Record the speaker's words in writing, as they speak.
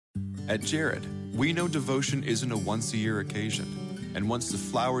At Jared, we know devotion isn't a once-a-year occasion, and once the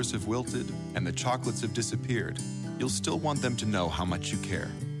flowers have wilted and the chocolates have disappeared, you'll still want them to know how much you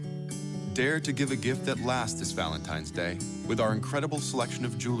care. Dare to give a gift that lasts this Valentine's Day with our incredible selection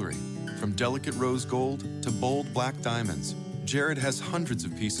of jewelry. From delicate rose gold to bold black diamonds, Jared has hundreds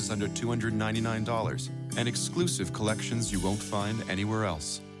of pieces under $299 and exclusive collections you won't find anywhere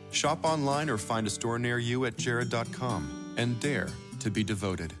else. Shop online or find a store near you at jared.com and dare to be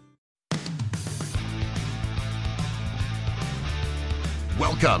devoted.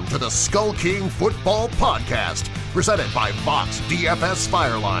 Welcome to the Skull King Football Podcast, presented by Fox DFS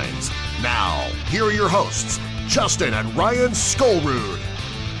Firelines. Now, here are your hosts, Justin and Ryan Skullrood.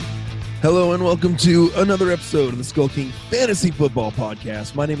 Hello and welcome to another episode of the Skull King Fantasy Football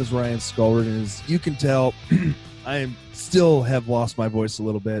Podcast. My name is Ryan Skullrood, and as you can tell, I still have lost my voice a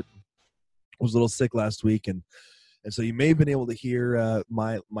little bit. I was a little sick last week, and so you may have been able to hear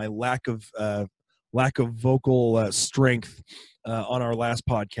my lack of vocal strength on our last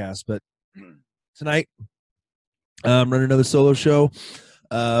podcast. But tonight, I'm running another solo show.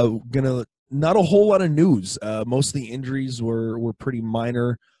 Not a whole lot of news. Most of the injuries were pretty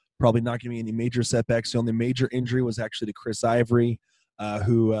minor. Probably not going to be any major setbacks. The only major injury was actually to Chris Ivory,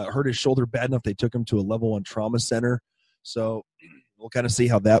 who hurt his shoulder bad enough they took him to a level 1 trauma center. So we'll kind of see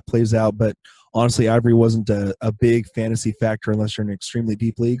how that plays out. But honestly, Ivory wasn't a big fantasy factor unless you're in extremely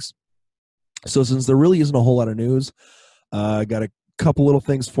deep leagues. So since there really isn't a whole lot of news, I got a couple little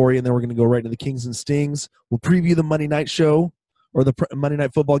things for you, and then we're going to go right into the Kings and Stings. We'll preview the Monday night show or the Monday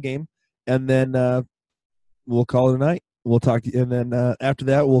night football game, and then we'll call it a night. We'll talk to you, and then after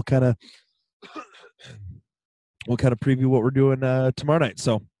that, we'll kind of preview what we're doing tomorrow night.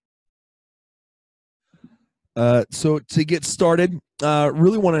 So to get started,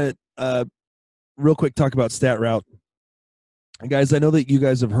 really want to real quick talk about StatRoute. Guys, I know that you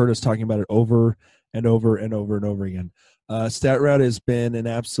guys have heard us talking about it over and over and over and over again. StatRoute has been an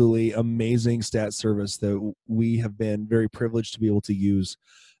absolutely amazing stat service that we have been very privileged to be able to use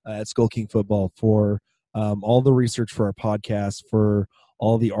at Skull King Football for all the research for our podcast, for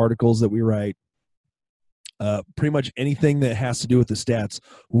all the articles that we write. Pretty much anything that has to do with the stats,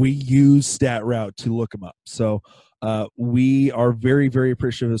 we use StatRoute to look them up. So we are very, very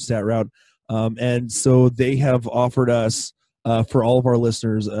appreciative of StatRoute. And so they have offered us, for all of our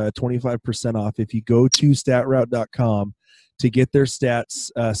listeners, 25% off if you go to statroute.com to get their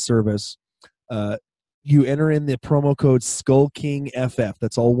stats service. You enter in the promo code SkullKingFF.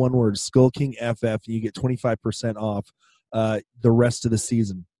 That's all one word, SkullKingFF, and you get 25% off the rest of the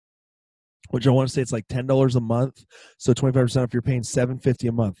season, which I want to say it's like $10 a month. So 25% off, you're paying $7.50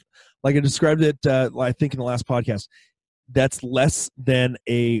 a month. Like I described it, I think in the last podcast, that's less than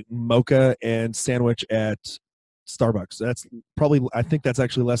a mocha and sandwich at Starbucks. That's probably, I think that's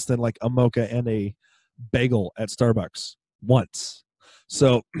actually less than like a mocha and a bagel at Starbucks once.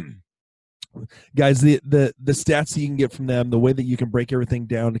 So guys, the stats that you can get from them, the way that you can break everything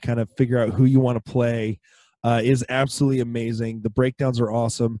down to kind of figure out who you want to play is absolutely amazing. The breakdowns are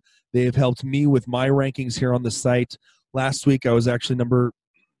awesome. They have helped me with my rankings here on the site. Last week I was actually number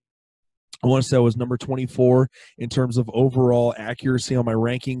 24 in terms of overall accuracy on my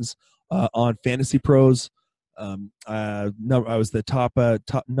rankings on Fantasy Pros. I was the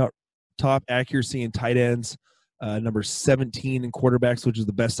top accuracy in tight ends, number 17 in quarterbacks, which is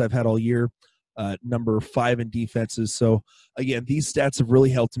the best I've had all year, number 5 in defenses. So again, these stats have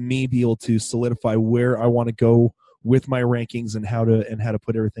really helped me be able to solidify where I want to go with my rankings and how to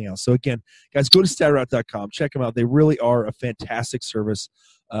put everything else. So again, guys, go to statroute.com, check them out. They really are a fantastic service.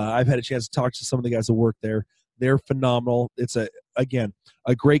 I've had a chance to talk to some of the guys that work there. They're phenomenal. It's a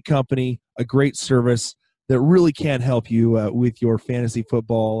great company, a great service that really can help you with your fantasy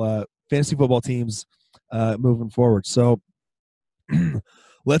football teams moving forward. So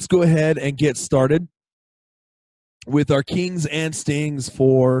let's go ahead and get started with our Kings and Stings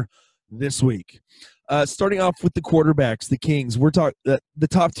for this week. Starting off with the quarterbacks, the Kings. We're talking the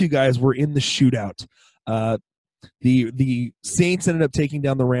top two guys were in the shootout. The Saints ended up taking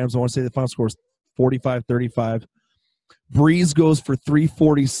down the Rams. I want to say the final score is 45-35. Breeze goes for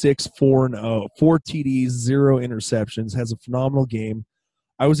 346, 4-0, 4 TDs, 0 interceptions, has a phenomenal game.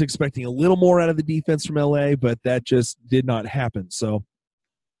 I was expecting a little more out of the defense from LA, but that just did not happen. So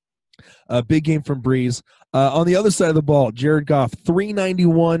a big game from Breeze. On the other side of the ball, Jared Goff,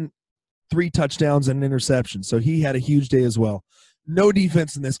 391, 3 touchdowns and an interception. So he had a huge day as well. No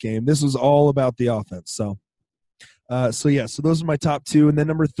defense in this game. This was all about the offense. So those are my top two. And then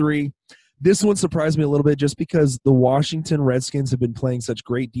number 3, this one surprised me a little bit just because the Washington Redskins have been playing such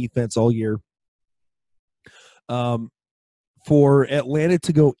great defense all year. for Atlanta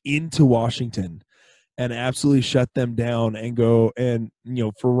to go into Washington and absolutely shut them down and go and,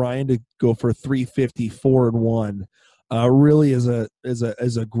 for Ryan to go for 350, 4-1, really is a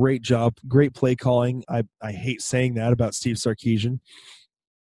great job, great play calling. I hate saying that about Steve Sarkisian,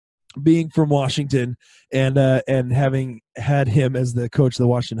 being from Washington and having had him as the coach of the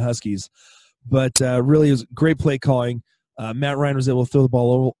Washington Huskies, but really is great play calling. Matt Ryan was able to throw the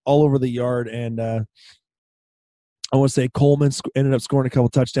ball all over the yard, and I want to say Coleman ended up scoring a couple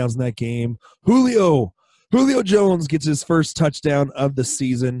touchdowns in that game. Julio Jones gets his first touchdown of the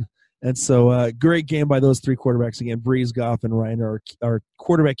season. And so great game by those three quarterbacks again. Breeze, Goff, and Ryan are our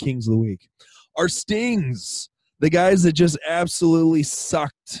quarterback kings of the week. Our stings, the guys that just absolutely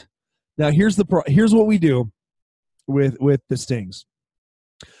sucked. Now here's what we do with the stings.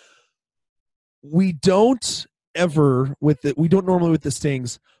 We don't normally with the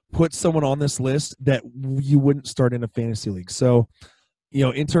stings put someone on this list that you wouldn't start in a fantasy league. So,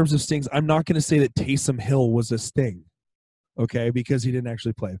 in terms of stings, I'm not going to say that Taysom Hill was a sting, okay, because he didn't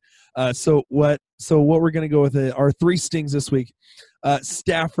actually play. So what we're going to go with are three stings this week.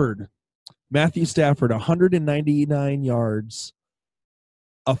 Matthew Stafford, 199 yards,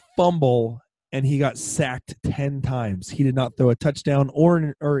 a fumble, and he got sacked 10 times. He did not throw a touchdown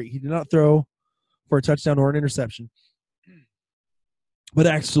he did not throw for a touchdown or an interception, but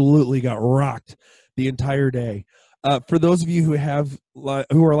absolutely got rocked the entire day. For those of you who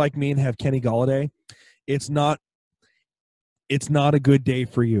are like me and have Kenny Golladay, it's not a good day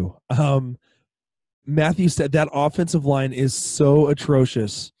for you. Matthew said that offensive line is so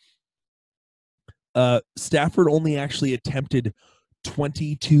atrocious. Stafford only actually attempted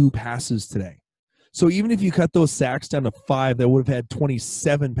 22 passes today. So even if you cut those sacks down to 5, that would have had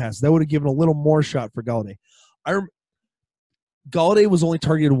 27 passes. That would have given a little more shot for Golladay. Golladay was only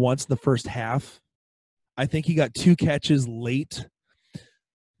targeted once in the first half. I think he got 2 catches late.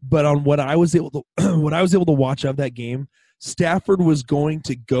 But on what I was able to watch of that game, Stafford was going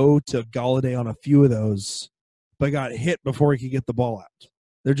to go to Golladay on a few of those, but got hit before he could get the ball out.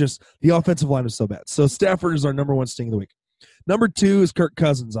 The offensive line was so bad. So Stafford is our number 1 sting of the week. Number 2 is Kirk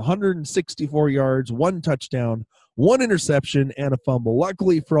Cousins, 164 yards, 1 touchdown, 1 interception, and a fumble.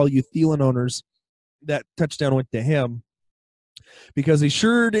 Luckily for all you Thielen owners, that touchdown went to him because he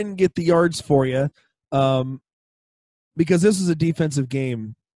sure didn't get the yards for you. Because this is a defensive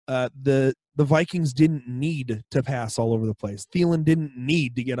game. The Vikings didn't need to pass all over the place. Thielen didn't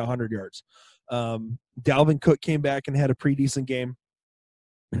need to get 100 yards. Dalvin Cook came back and had a pretty decent game.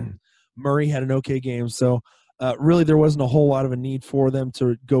 Murray had an okay game. So really there wasn't a whole lot of a need for them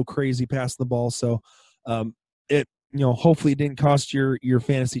to go crazy passing the ball. So hopefully it didn't cost your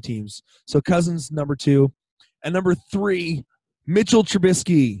fantasy teams. So Cousins, number 2. And number 3, Mitchell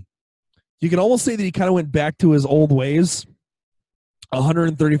Trubisky. You can almost say that he kind of went back to his old ways.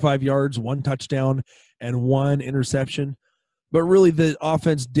 135 yards, 1 touchdown, and 1 interception. But really, the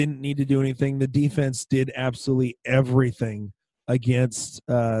offense didn't need to do anything. The defense did absolutely everything against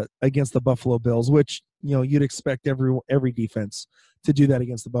the Buffalo Bills, which you'd expect every defense to do that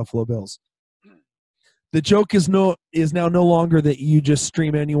against the Buffalo Bills. The joke is now no longer that you just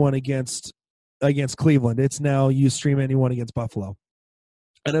stream anyone against Cleveland. It's now you stream anyone against Buffalo.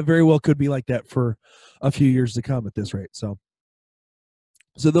 And it very well could be like that for a few years to come at this rate. So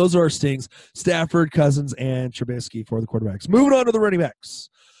those are our stings. Stafford, Cousins, and Trubisky for the quarterbacks. Moving on to the running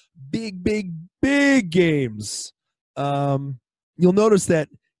backs. Big games. You'll notice that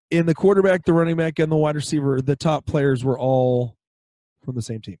in the quarterback, the running back, and the wide receiver, the top players were all from the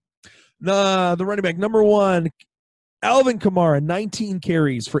same team. The running back, number 1, Alvin Kamara, 19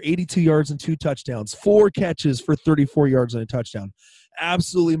 carries for 82 yards and 2 touchdowns, 4 catches for 34 yards and a touchdown.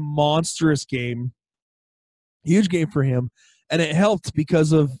 Absolutely monstrous game. Huge game for him. And it helped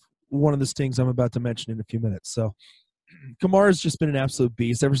because of one of the stings I'm about to mention in a few minutes. So Kamara's just been an absolute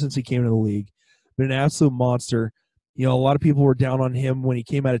beast ever since he came into the league. Been an absolute monster. A lot of people were down on him when he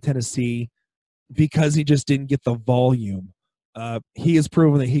came out of Tennessee because he just didn't get the volume. He has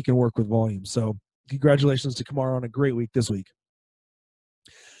proven that he can work with volume. So congratulations to Kamara on a great week this week.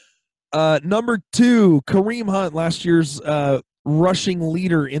 Number 2, Kareem Hunt, last year's rushing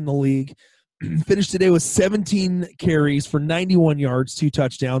leader in the league, finished today with 17 carries for 91 yards, 2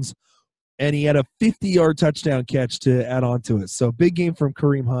 touchdowns, and he had a 50-yard touchdown catch to add on to it. So big game from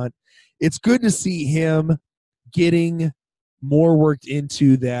Kareem Hunt. It's good to see him getting more worked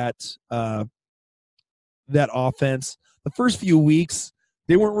into that offense. The first few weeks,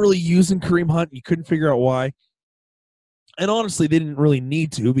 they weren't really using Kareem Hunt. You couldn't figure out why. And honestly, they didn't really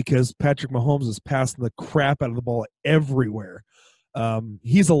need to because Patrick Mahomes is passing the crap out of the ball everywhere.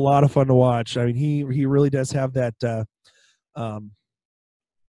 He's a lot of fun to watch. I mean, he really does have that that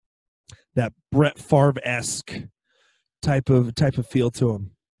Brett Favre-esque type of feel to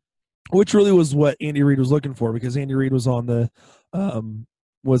him, which really was what Andy Reid was looking for, because Andy Reid was on the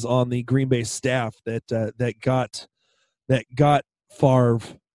Green Bay staff that got Favre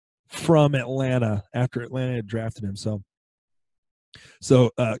from Atlanta after Atlanta had drafted him. So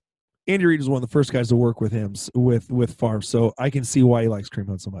Andy Reid was one of the first guys to work with him with Favre. So I can see why he likes Kareem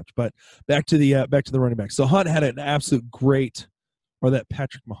Hunt so much. But back to the running back. So Hunt had an absolute great, or that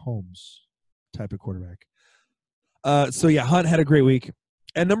Patrick Mahomes type of quarterback. So yeah, Hunt had a great week.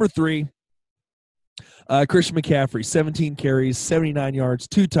 And number 3, Christian McCaffrey, 17 carries, 79 yards,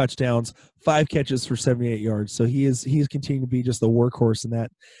 2 touchdowns, 5 catches for 78 yards. So he's continuing to be just the workhorse in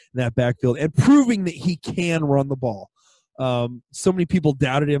that backfield, and proving that he can run the ball. So many people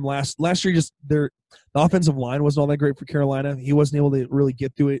doubted him last year. The offensive line wasn't all that great for Carolina. He wasn't able to really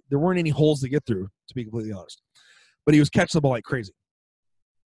get through it. There weren't any holes to get through, to be completely honest. But he was catching the ball like crazy.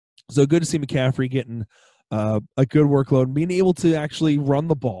 So good to see McCaffrey getting a good workload and being able to actually run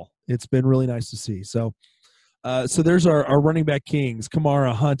the ball. It's been really nice to see. So there's our running back kings,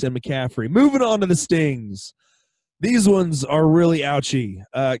 Kamara, Hunt, and McCaffrey. Moving on to the stings. These ones are really ouchy.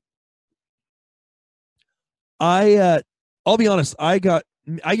 I'll be honest. I get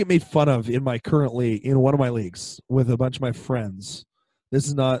made fun of in my current league, in one of my leagues with a bunch of my friends. This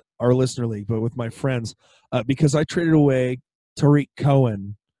is not our listener league, but with my friends, because I traded away Tariq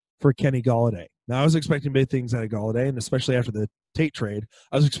Cohen for Kenny Golladay. Now, I was expecting big things out of Golladay, and especially after the Tate trade,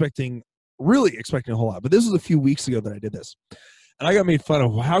 I was really expecting a whole lot. But this was a few weeks ago that I did this. And I got made fun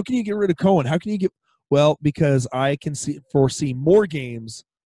of. How can you get rid of Cohen? How can you get – well, because I can foresee more games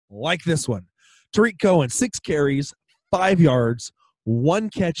like this one. Tariq Cohen, 6 carries, 5 yards, 1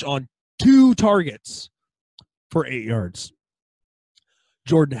 catch on 2 targets for 8 yards.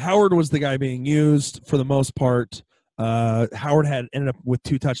 Jordan Howard was the guy being used for the most part. Howard ended up with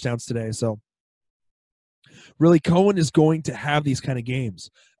 2 touchdowns today. So really, Cohen is going to have these kind of games,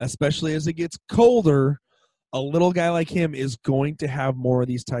 especially as it gets colder. A little guy like him is going to have more of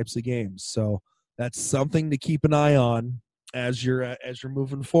these types of games. So that's something to keep an eye on as you're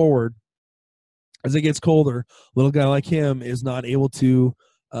moving forward. As it gets colder, a little guy like him is not able to,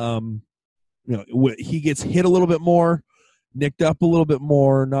 he gets hit a little bit more, nicked up a little bit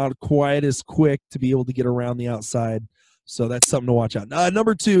more, not quite as quick to be able to get around the outside. So that's something to watch out.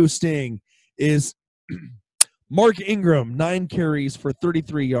 Number 2 sting is Mark Ingram, 9 carries for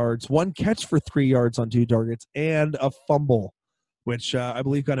 33 yards, 1 catch for 3 yards on 2 targets, and a fumble, which I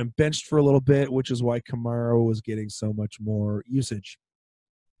believe got him benched for a little bit, which is why Kamara was getting so much more usage.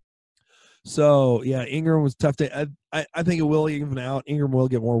 So, yeah, Ingram was tough to I think it will even out. Ingram will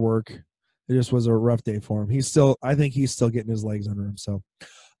get more work. It just was a rough day for him. I think he's still getting his legs under him. So,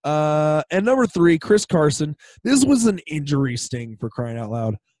 and number 3, Chris Carson. This was an injury sting, for crying out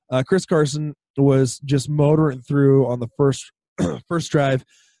loud. Chris Carson was just motoring through on the first drive.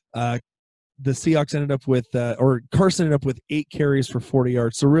 The Seahawks ended up with, Carson ended up with 8 carries for 40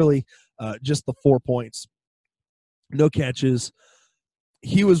 yards. So really, just the 4 points, no catches.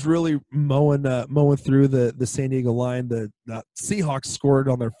 He was really mowing through the San Diego line. The Seahawks scored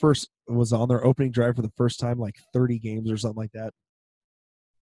on their opening drive for the first time, like 30 games or something like that.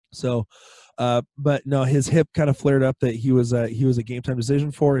 So, but no, his hip kind of flared up. That he was a game time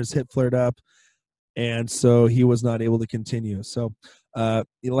decision for. His hip flared up, and so he was not able to continue. So,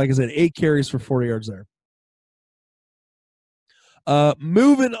 like I said, 8 carries for 40 yards there.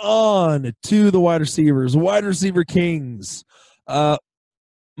 Moving on to the wide receiver kings.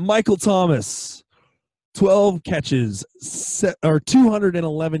 Michael Thomas, 12 catches,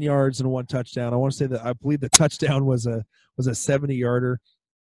 211 yards and 1 touchdown. I want to say that I believe the touchdown was a 70-yarder.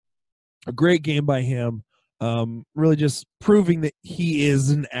 A great game by him. Really just proving that he is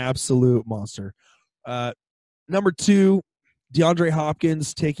an absolute monster. Number 2, DeAndre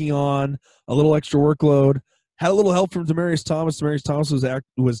Hopkins taking on a little extra workload. Had a little help from Demaryius Thomas. Demaryius Thomas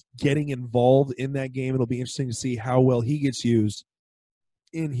was getting involved in that game. It'll be interesting to see how well he gets used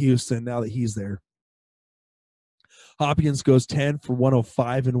in Houston now that he's there. Hopkins goes 10 for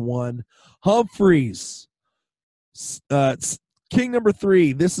 105 and 1. Humphreys, king number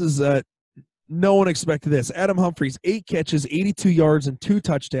 3. This is no one expected this. Adam Humphreys, 8 catches, 82 yards, and 2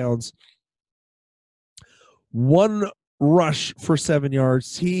 touchdowns. 1 rush for 7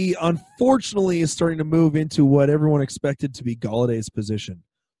 yards. He unfortunately is starting to move into what everyone expected to be Galladay's position.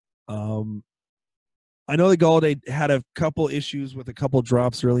 I know that Golladay had a couple issues with a couple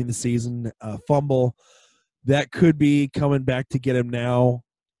drops early in the season, fumble. That could be coming back to get him now.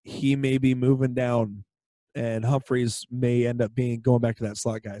 He may be moving down, and Humphreys may end up going back to that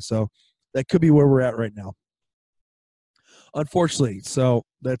slot guy. So that could be where we're at right now. unfortunately. So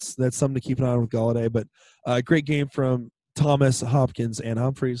that's something to keep an eye on with Golladay. But great game from Thomas, Hopkins, and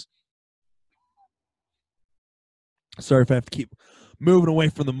Humphreys. Sorry if I have to keep moving away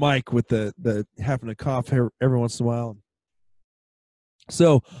from the mic with the having to cough every once in a while.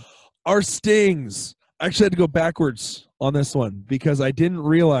 So our stings. I actually had to go backwards on this one because I didn't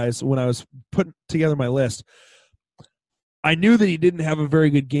realize when I was putting together my list. I knew that he didn't have a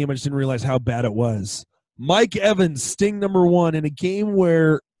very good game. I just didn't realize how bad it was. Mike Evans, sting number 1 in a game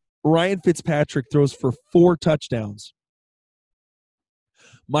where Ryan Fitzpatrick throws for 4 touchdowns.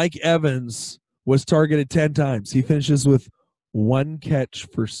 Mike Evans was targeted 10 times. He finishes with 1 catch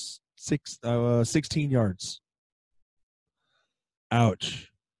for 16 yards. Ouch.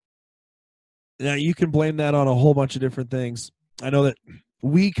 Now, you can blame that on a whole bunch of different things. I know that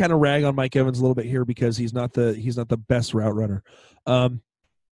we kind of rag on Mike Evans a little bit here because he's not the best route runner. I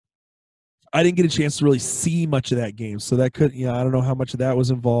didn't get a chance to really see much of that game, so that could, I don't know how much of that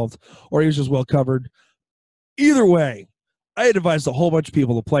was involved, or he was just well covered. Either way, I had advised a whole bunch of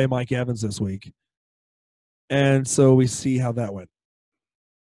people to play Mike Evans this week, and so we see how that went.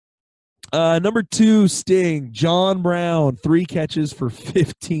 Number 2, sting, John Brown, 3 catches for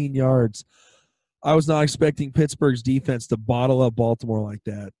 15 yards. I was not expecting Pittsburgh's defense to bottle up Baltimore like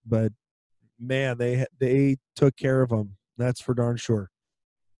that, but man, they took care of them. That's for darn sure.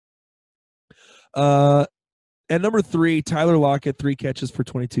 And number 3, Tyler Lockett, 3 catches for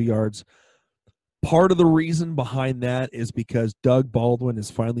 22 yards. Part of the reason behind that is because Doug Baldwin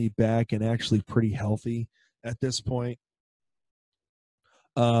is finally back and actually pretty healthy at this point.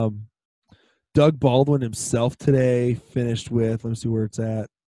 Doug Baldwin himself today finished with, let me see where it's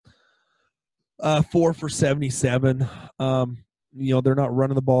at, 4 for 77. They're not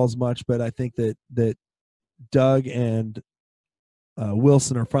running the ball as much, but I think that Doug and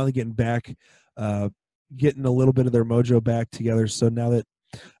Wilson are finally getting back, getting a little bit of their mojo back together. So now that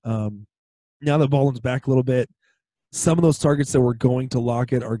Baldwin's back a little bit, some of those targets that were going to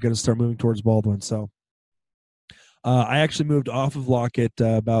Lockett are going to start moving towards Baldwin. So I actually moved off of Lockett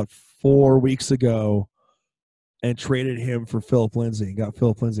about 4 weeks ago and traded him for Phillip Lindsay. Got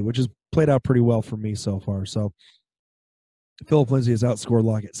Phillip Lindsay, which has played out pretty well for me so far. So Phillip Lindsay has outscored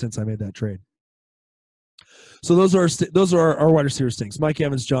Lockett since I made that trade. So those are our wide receiver stings: Mike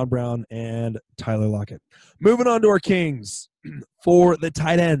Evans, John Brown, and Tyler Lockett. Moving on to our kings for the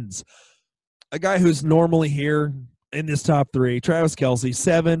tight ends. A guy who's normally here in this top 3, Travis Kelce,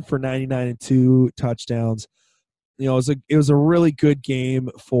 7 for 99 and 2 touchdowns. It was a really good game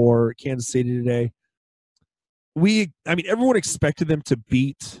for Kansas City today. Everyone expected them to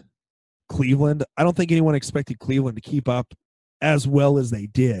beat Cleveland. I don't think anyone expected Cleveland to keep up as well as they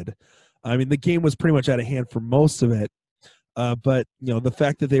did. The game was pretty much out of hand for most of it, but the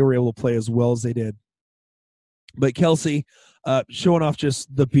fact that they were able to play as well as they did. But Kelce, showing off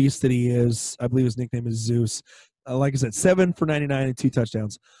just the beast that he is. I believe his nickname is Zeus. Like I said, 7 for 99 and 2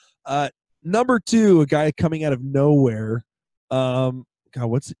 touchdowns. Number 2, a guy coming out of nowhere. God,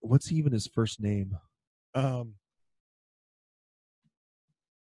 what's even his first name?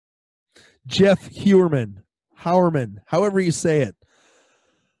 Jeff Heuerman, however you say it,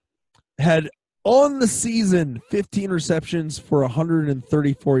 had on the season 15 receptions for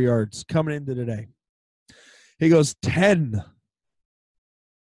 134 yards coming into today. He goes 10.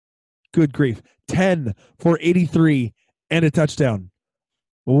 Good grief. 10 for 83 and a touchdown.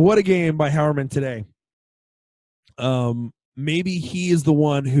 What a game by Heuerman today. Maybe he is the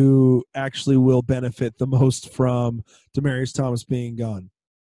one who actually will benefit the most from Demaryius Thomas being gone.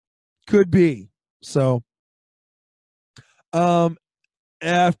 Could be. So,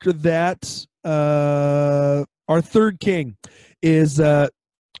 after that, our third king is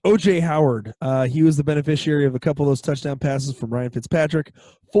O.J. Howard. He was the beneficiary of a couple of those touchdown passes from Ryan Fitzpatrick.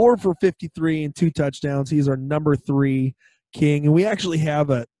 4 for 53 and 2 touchdowns. He's our number 3 king. And we actually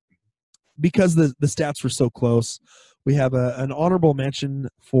have because the stats were so close, we have an honorable mention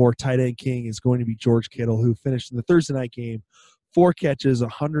for tight end king is going to be George Kittle, who finished in the Thursday night game, 4 catches,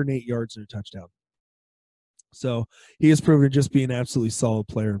 108 yards, and a touchdown. So he has proven to just be an absolutely solid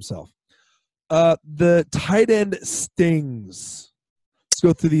player himself. The tight end stings. Let's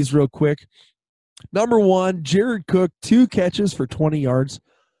go through these real quick. Number 1, Jared Cook, 2 catches for 20 yards.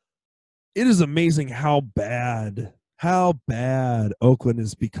 It is amazing how bad Oakland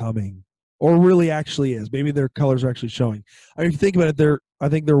is becoming, or really actually is. Maybe their colors are actually showing. If you think about it, I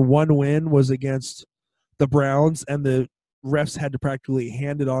think their one win was against the Browns, and the refs had to practically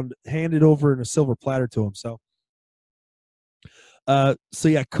hand it over in a silver platter to them. So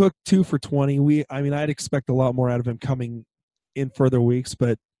yeah, Cook 2 for 20. I'd expect a lot more out of him coming in further weeks,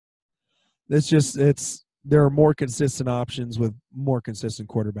 but it's there are more consistent options with more consistent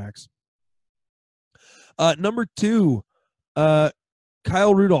quarterbacks. Number 2,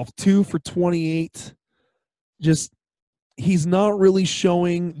 Kyle Rudolph, 2 for 28. Just, he's not really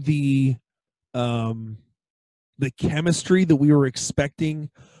showing the chemistry that we were expecting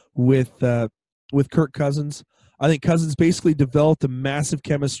with Kirk Cousins. I think Cousins basically developed a massive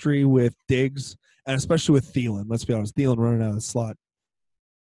chemistry with Diggs, and especially with Thielen. Let's be honest, Thielen running out of the slot.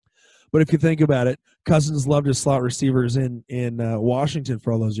 But if you think about it, Cousins loved his slot receivers in Washington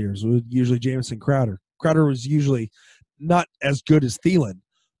for all those years. It was usually Jamison Crowder. Crowder was usually not as good as Thielen,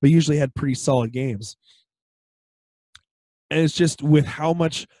 but usually had pretty solid games. And it's just with how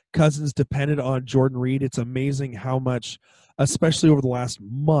much Cousins depended on Jordan Reed, it's amazing how much, especially over the last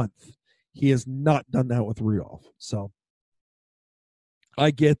month, he has not done that with Rudolph. So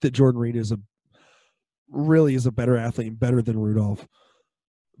I get that Jordan Reed really is a better athlete and better than Rudolph.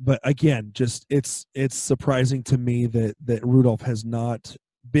 But again, just it's surprising to me that Rudolph has not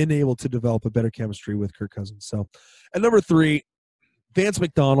been able to develop a better chemistry with Kirk Cousins. So at number 3, Vance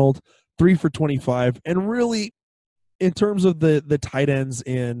McDonald, 3 for 25. And really, in terms of the tight ends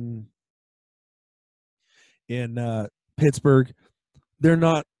in Pittsburgh, they're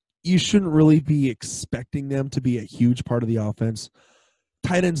not. You shouldn't really be expecting them to be a huge part of the offense.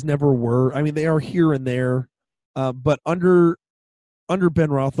 Tight ends never were. I mean, they are here and there, but under Ben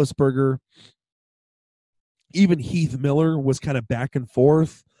Roethlisberger, even Heath Miller was kind of back and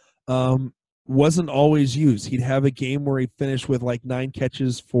forth. Wasn't always used. He'd have a game where he finished with like 9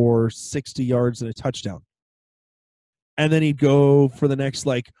 catches for 60 yards and a touchdown. And then he'd go for the next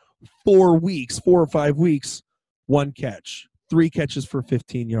like 4 or 5 weeks, 1 catch, 3 catches for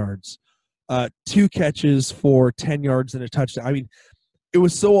 15 yards, 2 catches for 10 yards and a touchdown. I mean, it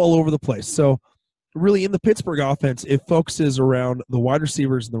was so all over the place. So really in the Pittsburgh offense, it focuses around the wide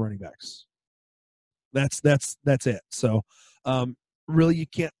receivers and the running backs. That's it. So really you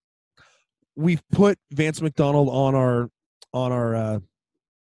can't. We've put Vance McDonald on our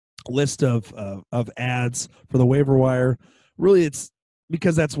list of ads for the waiver wire. Really, it's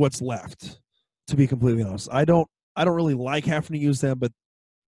because that's what's left. To be completely honest, I don't really like having to use them, but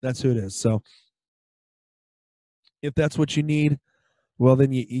that's who it is. So if that's what you need, well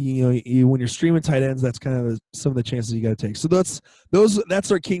then you when you're streaming tight ends, that's kind of some of the chances you got to take. So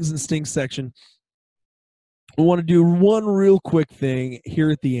that's our Kings and Stinks section. We want to do one real quick thing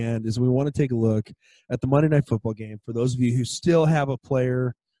here at the end is we want to take a look at the Monday Night Football game for those of you who still have a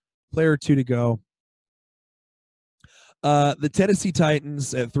player or two to go. The Tennessee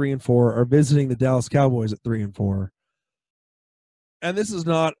Titans at 3-4 are visiting the Dallas Cowboys at 3-4. And this is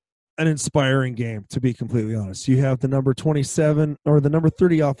not an inspiring game, to be completely honest. You have the number 27 or the number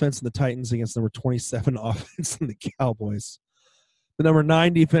 30 offense in the Titans against number 27 offense in the Cowboys. The number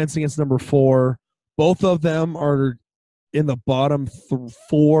 9 defense against number 4. Both of them are in the bottom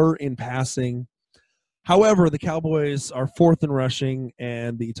 4 in passing. However, the Cowboys are 4th in rushing,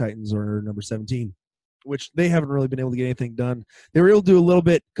 and the Titans are number 17, which they haven't really been able to get anything done. They were able to do a little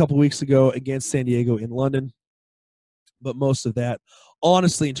bit a couple weeks ago against San Diego in London, but most of that,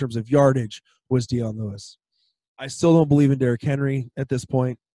 honestly, in terms of yardage, was Dion Lewis. I still don't believe in Derrick Henry at this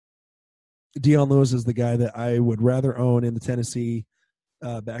point. Dion Lewis is the guy that I would rather own in the Tennessee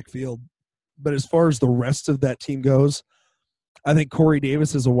backfield. But as far as the rest of that team goes, I think Corey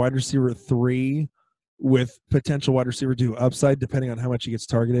Davis is a wide receiver 3 with potential wide receiver 2 upside, depending on how much he gets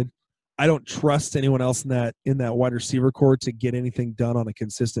targeted. I don't trust anyone else in that wide receiver core to get anything done on a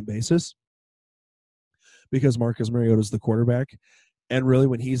consistent basis because Marcus Mariota is the quarterback. And really,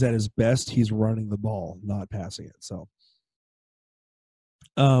 when he's at his best, he's running the ball, not passing it. So,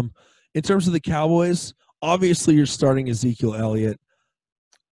 in terms of the Cowboys, obviously you're starting Ezekiel Elliott.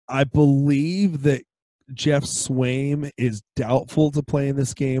 I believe that Jeff Swaim is doubtful to play in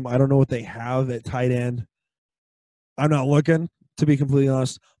this game. I don't know what they have at tight end. I'm not looking, to be completely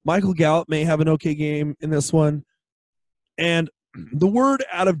honest. Michael Gallup may have an okay game in this one. And the word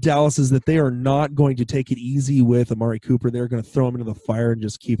out of Dallas is that they are not going to take it easy with Amari Cooper. They're going to throw him into the fire and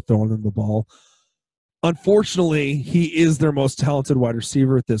just keep throwing him the ball. Unfortunately, he is their most talented wide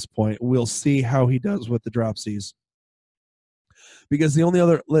receiver at this point. We'll see how he does with the dropsies. Because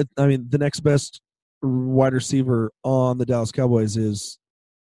the next best wide receiver on the Dallas Cowboys is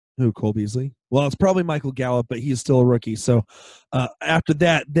who? Cole Beasley? Well, it's probably Michael Gallup, but he's still a rookie. So after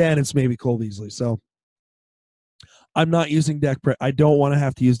that, then it's maybe Cole Beasley. So I'm not using Dak Prescott. I don't want to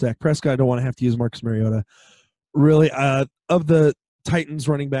have to use Dak Prescott. I don't want to have to use Marcus Mariota. Really, of the Titans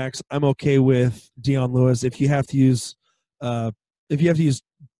running backs, I'm okay with Dion Lewis. If you have to use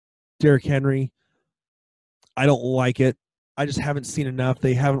Derrick Henry, I don't like it. I just haven't seen enough.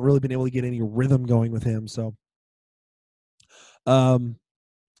 They haven't really been able to get any rhythm going with him. So, and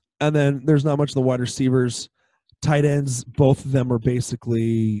then there's not much of the wide receivers. Tight ends, both of them are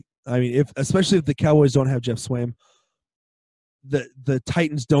basically, I mean, especially if the Cowboys don't have Jeff Swaim, the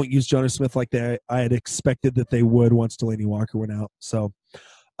Titans don't use Jonas Smith like I had expected that they would once Delanie Walker went out. So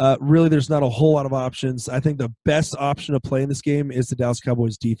really there's not a whole lot of options. I think the best option to play in this game is the Dallas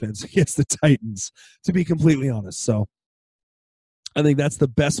Cowboys defense against the Titans, to be completely honest. So I think that's the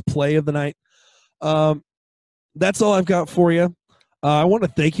best play of the night. That's all I've got for you. I want to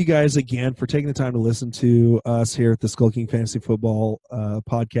thank you guys again for taking the time to listen to us here at the Skull King Fantasy Football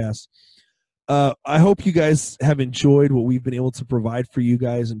podcast. I hope you guys have enjoyed what we've been able to provide for you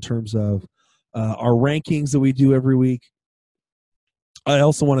guys in terms of our rankings that we do every week. I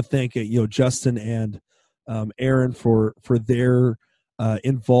also want to thank Justin and Aaron for their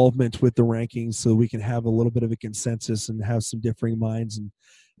involvement with the rankings, so we can have a little bit of a consensus and have some differing minds, and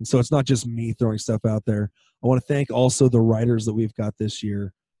so it's not just me throwing stuff out there. I want to thank also the writers that we've got this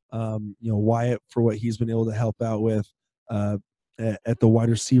year. Wyatt for what he's been able to help out with at the wide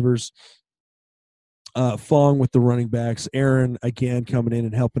receivers. Fong with the running backs. Aaron, again, coming in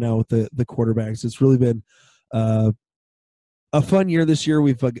and helping out with the quarterbacks. It's really been a fun year this year.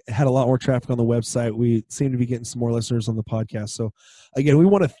 We've had a lot more traffic on the website. We seem to be getting some more listeners on the podcast. So, again, we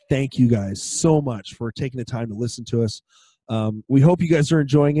want to thank you guys so much for taking the time to listen to us. We hope you guys are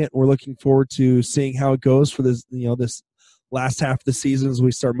enjoying it. We're looking forward to seeing how it goes for this, this last half of the season as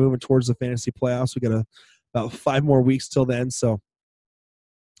we start moving towards the fantasy playoffs. We got about 5 more weeks till then. So,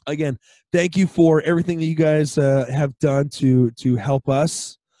 again, thank you for everything that you guys have done to help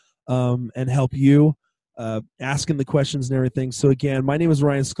us and help you, asking the questions and everything. So, again, my name is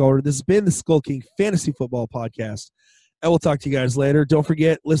Ryan Sculler. This has been the Skull King Fantasy Football Podcast. I will talk to you guys later. Don't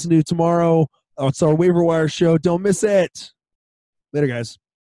forget, listen to tomorrow. It's our waiver wire show. Don't miss it. Later, guys.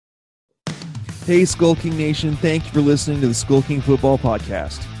 Hey, Skull King Nation. Thank you for listening to the Skull King Football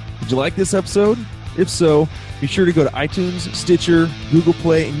Podcast. Did you like this episode? If so, be sure to go to iTunes, Stitcher, Google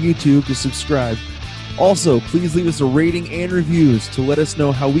Play, and YouTube to subscribe. Also, please leave us a rating and reviews to let us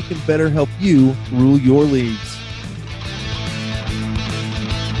know how we can better help you rule your leagues.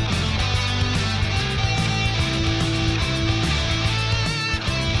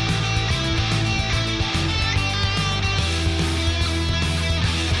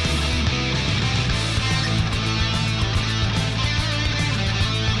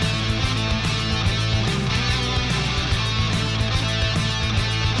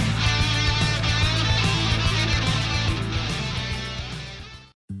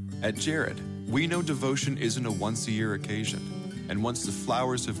 At Jared, we know devotion isn't a once-a-year occasion, and once the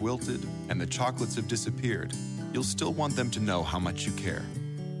flowers have wilted and the chocolates have disappeared, you'll still want them to know how much you care.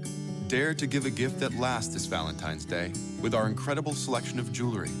 Dare to give a gift that lasts this Valentine's Day with our incredible selection of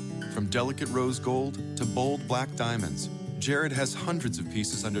jewelry. From delicate rose gold to bold black diamonds, Jared has hundreds of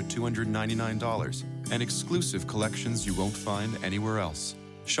pieces under $299 and exclusive collections you won't find anywhere else.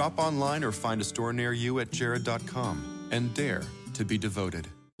 Shop online or find a store near you at jared.com and dare to be devoted.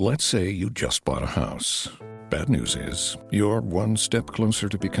 Let's say you just bought a house. Bad news is, you're one step closer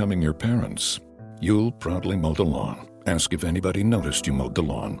to becoming your parents. You'll proudly mow the lawn. Ask if anybody noticed you mowed the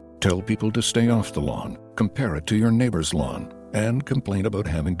lawn. Tell people to stay off the lawn. Compare it to your neighbor's lawn. And complain about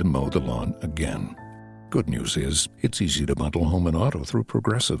having to mow the lawn again. Good news is, it's easy to bundle home and auto through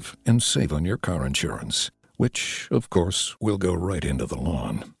Progressive and save on your car insurance, which, of course, will go right into the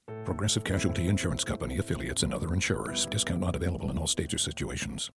lawn. Progressive Casualty Insurance Company, affiliates, and other insurers. Discount not available in all states or situations.